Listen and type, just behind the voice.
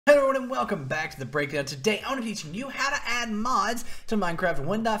and welcome back to the breakdown. Today I'm going to be teaching you how to add mods to Minecraft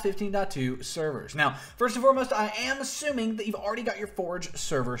 1.15.2 servers. Now, first and foremost, I am assuming that you've already got your Forge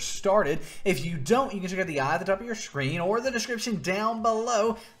server started. If you don't, you can check out the eye at the top of your screen or the description down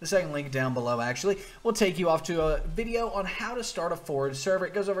below. The second link down below actually will take you off to a video on how to start a Forge server.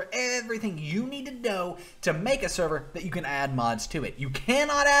 It goes over everything you need to know to make a server that you can add mods to it. You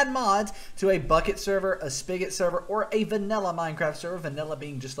cannot add mods to a bucket server, a spigot server, or a vanilla Minecraft server. Vanilla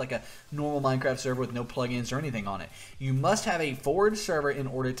being just like a normal Minecraft server with no plugins or anything on it. You must have a Forge server in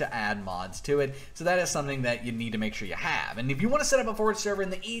order to add mods to it. So that is something that you need to make sure you have. And if you want to set up a Forge server in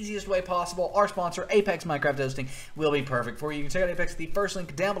the easiest way possible, our sponsor, Apex Minecraft Hosting, will be perfect for you. You can check out Apex, the first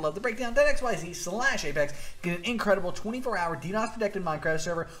link down below, thebreakdown.xyz/Apex. Get an incredible 24-hour DDoS protected Minecraft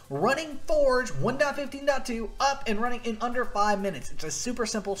server running Forge 1.15.2 up and running in under 5 minutes. It's a super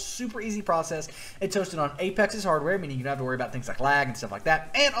simple, super easy process. It's hosted on Apex's hardware, meaning you don't have to worry about things like lag and stuff like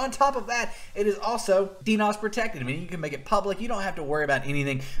that. And on top of that, it is also DDoS protected, meaning you can make it public. You don't have to worry about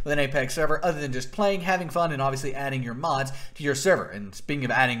anything with an Apex server other than just playing, having fun, and obviously adding your mods to your server. And speaking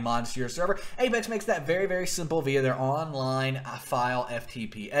of adding mods to your server, Apex makes that very, very simple via their online file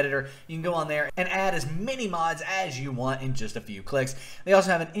FTP editor. You can go on there and add as many mods as you want in just a few clicks. They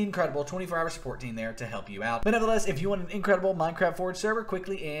also have an incredible 24-hour support team there to help you out. But nevertheless, if you want an incredible Minecraft Forge server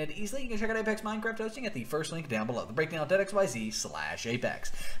quickly and easily, you can check out Apex Minecraft Hosting at the first link down below,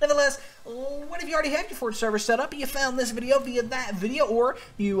 thebreakdown.xyz/Apex. Nevertheless, what if you already have your Forge server set up? You found this video via that video, or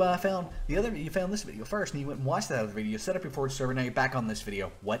you found this video first and you went and watched that other video. You set up your Forge server, now you're back on this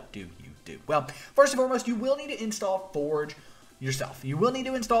video. What do you do? Well, first and foremost, you will need to install Forge yourself. You will need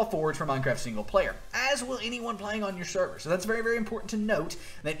to install Forge for Minecraft single player, as will anyone playing on your server. So that's very, very important to note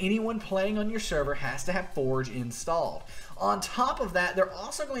that anyone playing on your server has to have Forge installed. On top of that, they're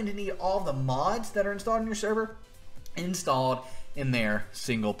also going to need all the mods that are installed on your server installed in their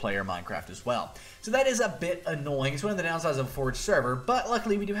single player Minecraft as well. So that is a bit annoying. It's one of the downsides of a Forge server, but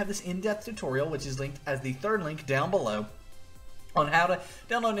luckily we do have this in-depth tutorial, which is linked as the third link down below, on how to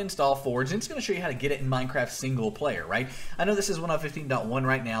download and install Forge, and it's going to show you how to get it in Minecraft single player, right? I know this is 1.15.1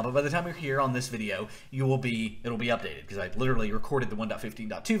 right now, but by the time you're here on this video, it'll be updated, because I literally recorded the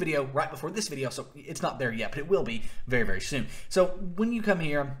 1.15.2 video right before this video, so it's not there yet, but it will be very, very soon. So when you come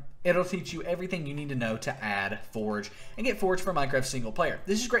here, it'll teach you everything you need to know to add Forge and get Forge for Minecraft single player.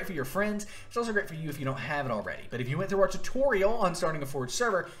 This is great for your friends. It's also great for you if you don't have it already. But if you went through our tutorial on starting a Forge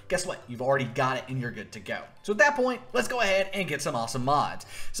server, guess what? You've already got it and you're good to go. So at that point, let's go ahead and get some awesome mods.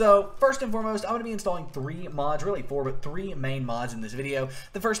 So first and foremost, I'm going to be installing 3 mods, really 4, but 3 main mods in this video.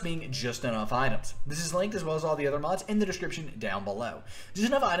 The first being Just Enough Items. This is linked as well as all the other mods in the description down below. Just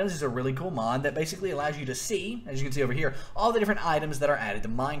Enough Items is a really cool mod that basically allows you to see, as you can see over here, all the different items that are added to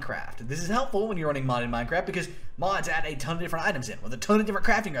Minecraft. This is helpful when you're running mod in Minecraft because mods add a ton of different items in with a ton of different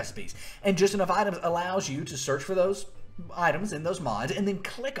crafting recipes. And Just Enough Items allows you to search for those items in those mods and then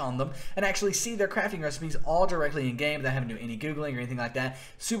click on them and actually see their crafting recipes all directly in game without having to do any googling or anything like that.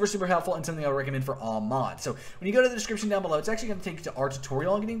 Super, super helpful and something I would recommend for all mods. So when you go to the description down below, it's actually going to take you to our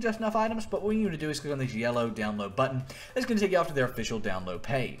tutorial on getting Just Enough Items, but what you need to do is click on this yellow download button. It's going to take you off to their official download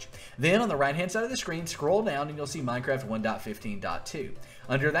page. Then on the right hand side of the screen, scroll down and you'll see Minecraft 1.15.2.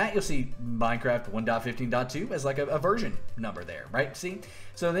 Under that, you'll see Minecraft 1.15.2 as like a version number there, right? See?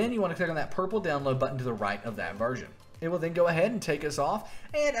 So then you want to click on that purple download button to the right of that version. It will then go ahead and take us off,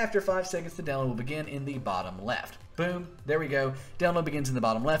 and after 5 seconds, the download will begin in the bottom left. Boom, there we go. Download begins in the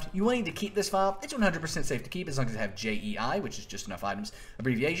bottom left. You will need to keep this file. It's 100% safe to keep as long as it have JEI, which is Just Enough Items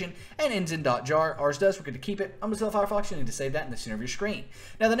abbreviation, and ends in .jar. Ours does. We're going to keep it. On Mozilla Firefox, you need to save that in the center of your screen.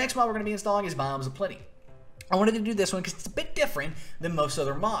 Now, the next mod we're going to be installing is Biomes O Plenty. I wanted to do this one because it's a bit different than most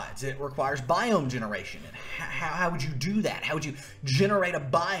other mods. It requires biome generation. And how would you do that? How would you generate a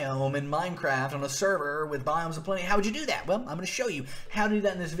biome in Minecraft on a server with Biomes O Plenty? How would you do that? Well, I'm going to show you how to do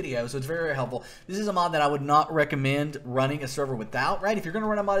that in this video, so it's very, very helpful. This is a mod that I would not recommend running a server without, right? If you're going to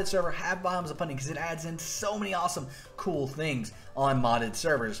run a modded server, have Biomes O Plenty because it adds in so many awesome, cool things on modded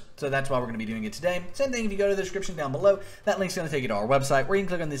servers. So that's why we're going to be doing it today. Same thing if you go to the description down below. That link's going to take you to our website where you can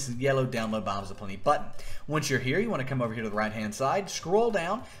click on this yellow download Biomes O Plenty button. Once you're here, you want to come over here to the right hand side, scroll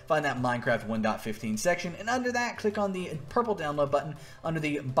down, find that Minecraft 1.15 section, and under that click on the purple download button under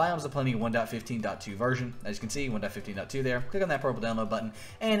the Biomes O Plenty 1.15.2 version. As you can see, 1.15.2 there. Click on that purple download button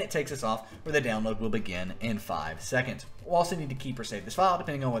and it takes us off where the download will begin in 5 seconds. We'll also need to keep or save this file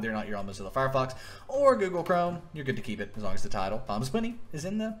depending on whether or not you're on Mozilla Firefox or Google Chrome. You're good to keep it as long as the title, Biomes O Plenty, is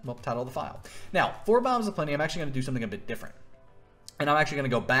in the title of the file. Now, for Biomes O Plenty, I'm actually going to do something a bit different. And I'm actually going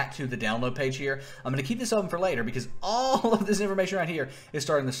to go back to the download page here. I'm going to keep this open for later because all of this information right here is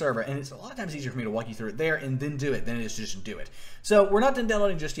starting the server. And it's a lot of times easier for me to walk you through it there and then do it than it is just do it. So we're not done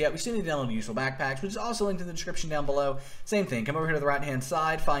downloading just yet. We still need to download useful backpacks, which is also linked in the description down below. Same thing. Come over here to the right-hand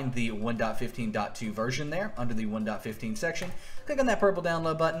side, find the 1.15.2 version there under the 1.15 section. Click on that purple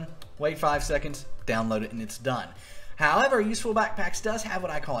download button. Wait 5 seconds. Download it, and it's done. However, Useful Backpacks does have what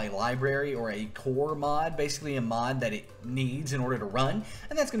I call a library or a core mod, basically a mod that it needs in order to run,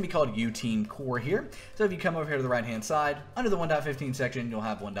 and that's going to be called UTeam Core here. So if you come over here to the right-hand side, under the 1.15 section, you'll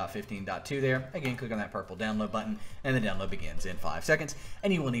have 1.15.2 there. Again, click on that purple download button, and the download begins in 5 seconds,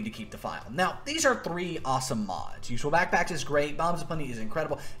 and you will need to keep the file. Now, these are 3 awesome mods. Useful Backpacks is great. Biomes O Plenty is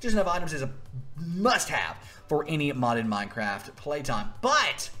incredible. Just Enough Items is a must-have for any modded Minecraft playtime,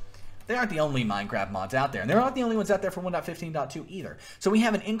 but they aren't the only Minecraft mods out there, and they're not the only ones out there for 1.15.2 either. So we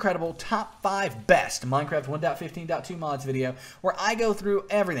have an incredible top 5 best Minecraft 1.15.2 mods video where I go through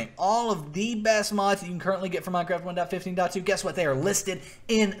everything. All of the best mods that you can currently get from Minecraft 1.15.2, guess what? They are listed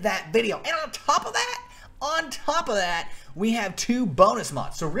in that video. And on top of that, we have 2 bonus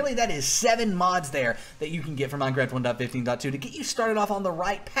mods. So really that is 7 mods there that you can get from Minecraft 1.15.2 to get you started off on the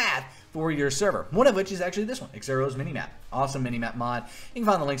right path for your server. One of which is actually this one, Xero's Minimap. Awesome minimap mod. You can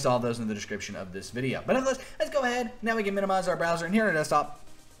find the links to all those in the description of this video. But nevertheless, let's go ahead. Now we can minimize our browser, and here on our desktop,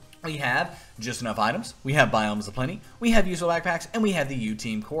 we have Just Enough Items, we have Biomes O Plenty, we have Useful Backpacks, and we have the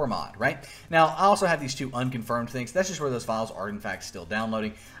UTeam Core mod, right? Now, I also have these 2 unconfirmed things. That's just where those files are, in fact, still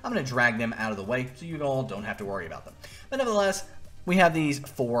downloading. I'm going to drag them out of the way so you all don't have to worry about them. But nevertheless, we have these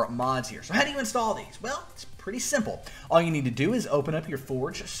 4 mods here. So how do you install these? Well, it's pretty simple. All you need to do is open up your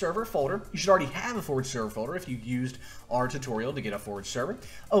Forge server folder. You should already have a Forge server folder if you used our tutorial to get a Forge server.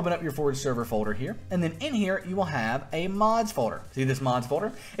 Open up your Forge server folder here, and then in here you will have a mods folder. See this mods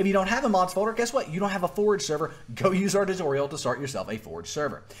folder? If you don't have a mods folder, guess what? You don't have a Forge server. Go use our tutorial to start yourself a Forge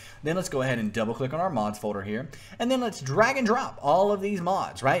server. Then let's go ahead and double click on our mods folder here, and then let's drag and drop all of these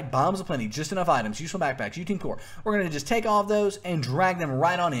mods, right? Biomes O Plenty, Just Enough Items, Useful Backpacks, UTeam Core. We're going to just take all of those and drag them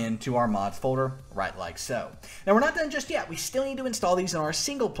right on into our mods folder, right like so. Now we're not done just yet. We still need to install these in our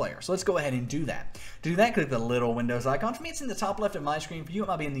single player. So let's go ahead and do that. To do that, click the little Windows icon. For me, it's in the top left of my screen. For you, it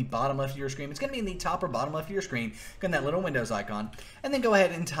might be in the bottom left of your screen. It's going to be in the top or bottom left of your screen. Click on that little Windows icon, and then go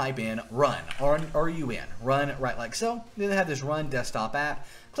ahead and type in run, R-U-N, run right like so. Then have this run desktop app.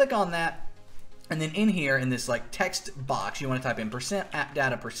 Click on that. And then in here, in this like text box, you want to type in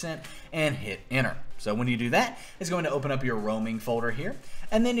 %appdata% and hit enter. So when you do that, it's going to open up your roaming folder here.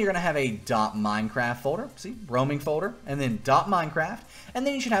 And then you're going to have a .minecraft folder. See, roaming folder, and then .minecraft. And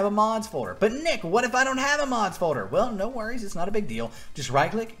then you should have a mods folder. But Nick, what if I don't have a mods folder? Well, no worries. It's not a big deal. Just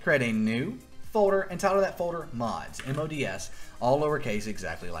right click, create a new folder, and title that folder mods, M-O-D-S, all lowercase,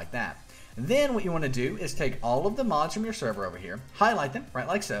 exactly like that. Then what you want to do is take all of the mods from your server over here, highlight them, right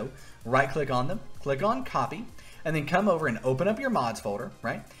like so, right click on them, click on copy, and then come over and open up your mods folder,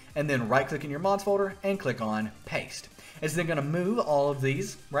 right? And then right click in your mods folder and click on paste. It's then going to move all of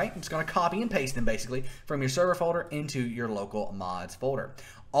these, right? It's going to copy and paste them basically from your server folder into your local mods folder.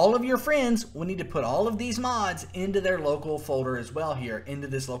 All of your friends will need to put all of these mods into their local folder as well here, into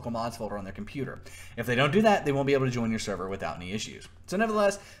this local mods folder on their computer. If they don't do that, they won't be able to join your server without any issues. So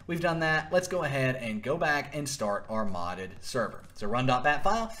nevertheless, we've done that. Let's go ahead and go back and start our modded server. So run.bat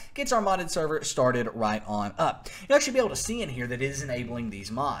file gets our modded server started right on up. You'll actually be able to see in here that it is enabling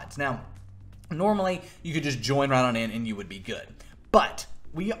these mods. Now, normally you could just join right on in and you would be good. But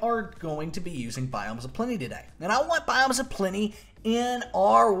we are going to be using Biomes O Plenty today. And I want Biomes O Plenty in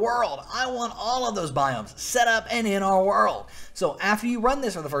our world. I want all of those biomes set up and in our world. So after you run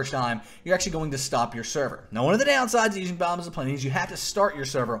this for the first time, you're actually going to stop your server. Now, one of the downsides of using Biomes O Plenty is you have to start your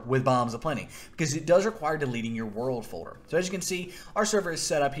server with Biomes O Plenty because it does require deleting your world folder. So as you can see, our server is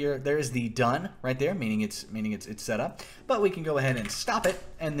set up here. There is the done right there, meaning it's set up. But we can go ahead and stop it,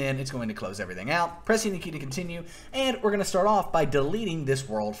 and then it's going to close everything out. Pressing the key to continue, and we're going to start off by deleting this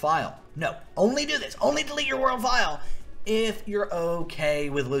world file. No, only do this. Only delete your world file if you're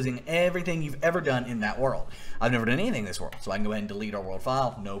okay with losing everything you've ever done in that world. I've never done anything in this world, so I can go ahead and delete our world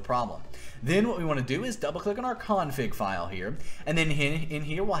file, no problem. Then what we want to do is double click on our config file here, and then in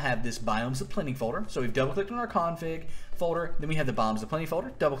here we'll have this Biomes O Plenty folder. So we've double clicked on our config folder, then we have the Biomes O Plenty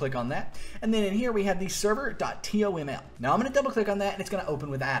folder, double click on that, and then in here we have the server.toml. Now I'm going to double click on that and it's going to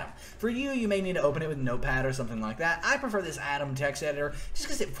open with Atom. For you, you may need to open it with Notepad or something like that. I prefer this Atom text editor just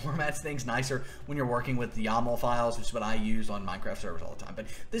because it formats things nicer when you're working with the YAML files, which is what I use on Minecraft servers all the time. But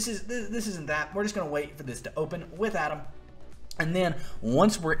this isn't that. We're just going to wait for this to open with Atom. And then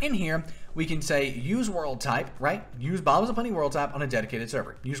once we're in here, we can say use world type, right? Use Biomes O Plenty world type on a dedicated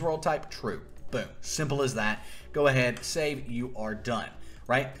server. Use world type true. Boom. Simple as that. Go ahead, save, you are done.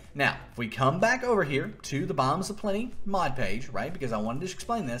 Right? Now, if we come back over here to the Biomes O Plenty mod page, right? Because I wanted to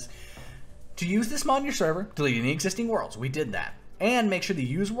explain this. To use this mod on your server, delete any existing worlds. We did that. And make sure the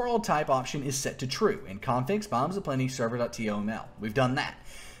use world type option is set to true in configs Biomes O Plenty server.toml. We've done that.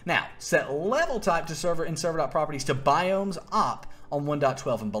 Now, set level type to server in server.properties to biomes op on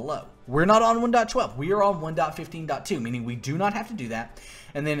 1.12 and below. We're not on 1.12. We are on 1.15.2, meaning we do not have to do that.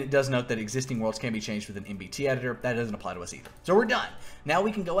 And then it does note that existing worlds can be changed with an MBT editor. That doesn't apply to us either. So we're done. Now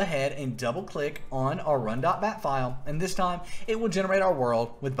we can go ahead and double click on our run.bat file, and this time it will generate our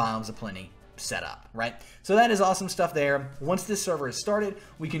world with Biomes O Plenty set up, right? So that is awesome stuff there. Once this server is started,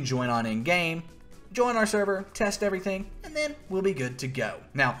 we can join on in game, join our server, test everything, and then we'll be good to go.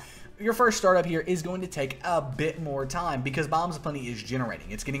 Now, your first startup here is going to take a bit more time because Biomes O Plenty is generating.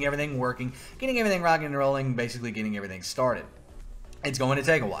 It's getting everything working, getting everything rocking and rolling, basically getting everything started. It's going to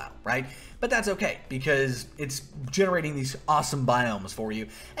take a while, right? But that's okay because it's generating these awesome biomes for you.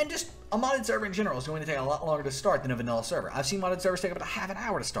 And just a modded server in general is going to take a lot longer to start than a vanilla server. I've seen modded servers take up to half an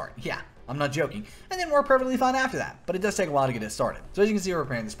hour to start. Yeah, I'm not joking. And then we're perfectly fine after that. But it does take a while to get it started. So as you can see, we're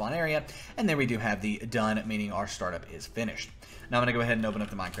preparing the spawn area. And then we do have the done, meaning our startup is finished. Now I'm going to go ahead and open up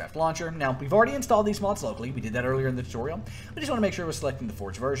the Minecraft launcher. Now, we've already installed these mods locally. We did that earlier in the tutorial. We just want to make sure we're selecting the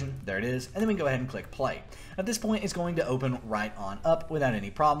Forge version. There it is. And then we can go ahead and click play. At this point, it's going to open right on up without any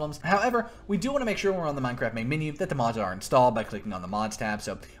problems. However, we do want to make sure when we're on the Minecraft main menu that the mods are installed by clicking on the mods tab.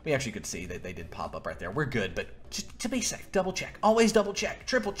 So we actually could see that they did pop up right there. We're good, but just to be safe, double check. Always double check,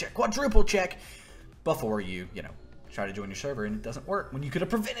 triple check, quadruple check before you try to join your server and it doesn't work when you could have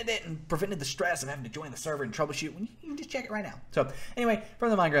prevented it and prevented the stress of having to join the server and troubleshoot when you can just check it right now. So anyway, from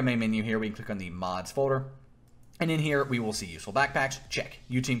the Minecraft main menu here, we can click on the mods folder. And in here, we will see useful backpacks, check.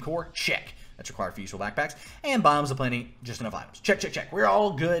 U-Team Core, check. That's required for useful backpacks. And Biomes O Plenty, just enough items. Check, check, check. We're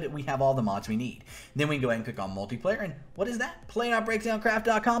all good. We have all the mods we need. Then we can go ahead and click on multiplayer. And what is that?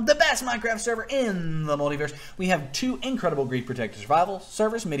 Play.breakdowncraft.com, the best Minecraft server in the multiverse. We have 2 incredible Grief Protected survival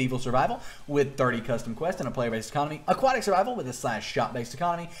servers, Medieval Survival with 30 custom quests and a player-based economy, Aquatic Survival with a /shop-based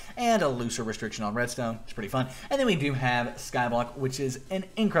economy, and a looser restriction on redstone. It's pretty fun. And then we do have Skyblock, which is an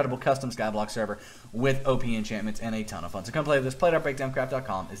incredible custom Skyblock server with OP enchantments and a ton of fun. So come play with us.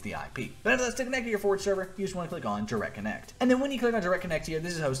 Play.breakdowncraft.com is the IP. But if that's to connect to your Forge server, you just want to click on Direct Connect. And then when you click on Direct Connect here,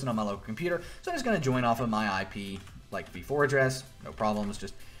 this is hosted on my local computer. So I'm just going to join off of my IP like before address. No problems.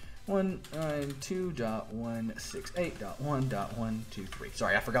 Just 192.168.1.123.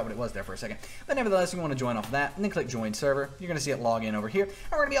 Sorry, I forgot what it was there for a second. But nevertheless, you want to join off of that and then click Join Server. You're going to see it log in over here. And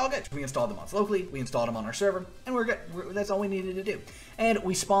we're going to be all good. We installed the mods locally. We installed them on our server. And we're good. That's all we needed to do. And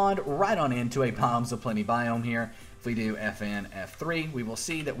we spawned right on into a Biomes O Plenty biome here. If we do FN F3, we will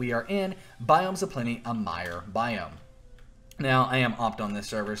see that we are in Biomes O Plenty, a mire biome. Now, I am opt on this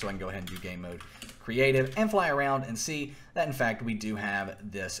server, so I can go ahead and do game mode creative and fly around and see that, in fact, we do have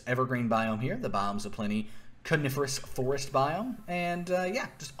this evergreen biome here, the Biomes O Plenty coniferous forest biome. And, yeah,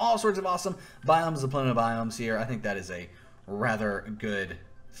 just all sorts of awesome Biomes O Plenty biomes here. I think that is a rather good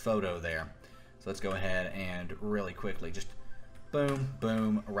photo there. So let's go ahead and really quickly just boom,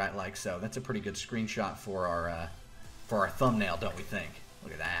 boom, right like so. That's a pretty good screenshot for our thumbnail, don't we think?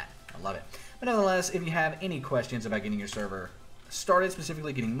 Look at that. I love it. But nevertheless, if you have any questions about getting your server started,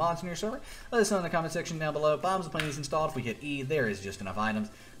 specifically getting mods in your server, let us know in the comment section down below. Biomes O Plenty is installed. If we hit E, there is just enough items.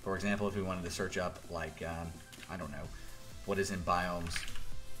 For example, if we wanted to search up, like, I don't know, what is in Biomes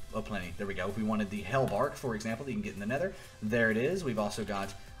O Plenty. There we go. If we wanted the Hellbark, for example, that you can get in the Nether, there it is. We've also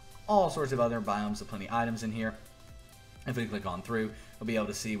got all sorts of other Biomes O Plenty items in here. If we click on through, we'll be able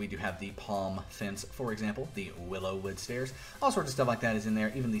to see we do have the palm fence, for example, the willow wood stairs. All sorts of stuff like that is in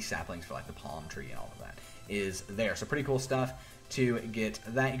there. Even the saplings for like the palm tree and all of that is there. So pretty cool stuff to get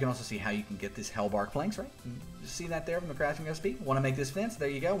that. You can also see how you can get this Hellbark planks, right? You see that there from the crafting recipe? Want to make this fence? There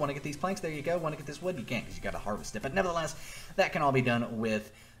you go. Want to get these planks? There you go. Want to get this wood? You can't because you got to harvest it. But nevertheless, that can all be done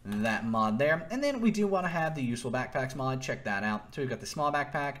with that mod there. And then we do want to have the useful backpacks mod. Check that out. So we've got the small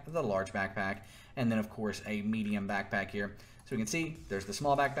backpack, the large backpack, and then of course a medium backpack here. So we can see there's the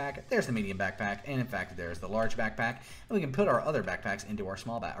small backpack, there's the medium backpack, and in fact there's the large backpack. And we can put our other backpacks into our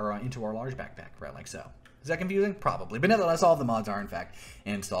into our large backpack, right like so. Is that confusing? Probably. But nevertheless, all of the mods are in fact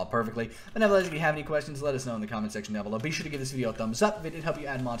installed perfectly. But nevertheless, if you have any questions, let us know in the comment section down below. Be sure to give this video a thumbs up if it did help you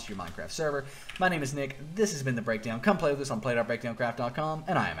add mods to your Minecraft server. My name is Nick. This has been The Breakdown. Come play with us on play.breakdowncraft.com,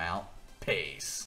 and I am out. Peace.